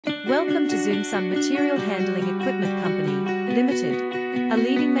Welcome to Sun Material Handling Equipment Company, Limited, a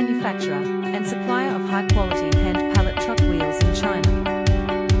leading manufacturer and supplier of high-quality hand pallet truck wheels in China.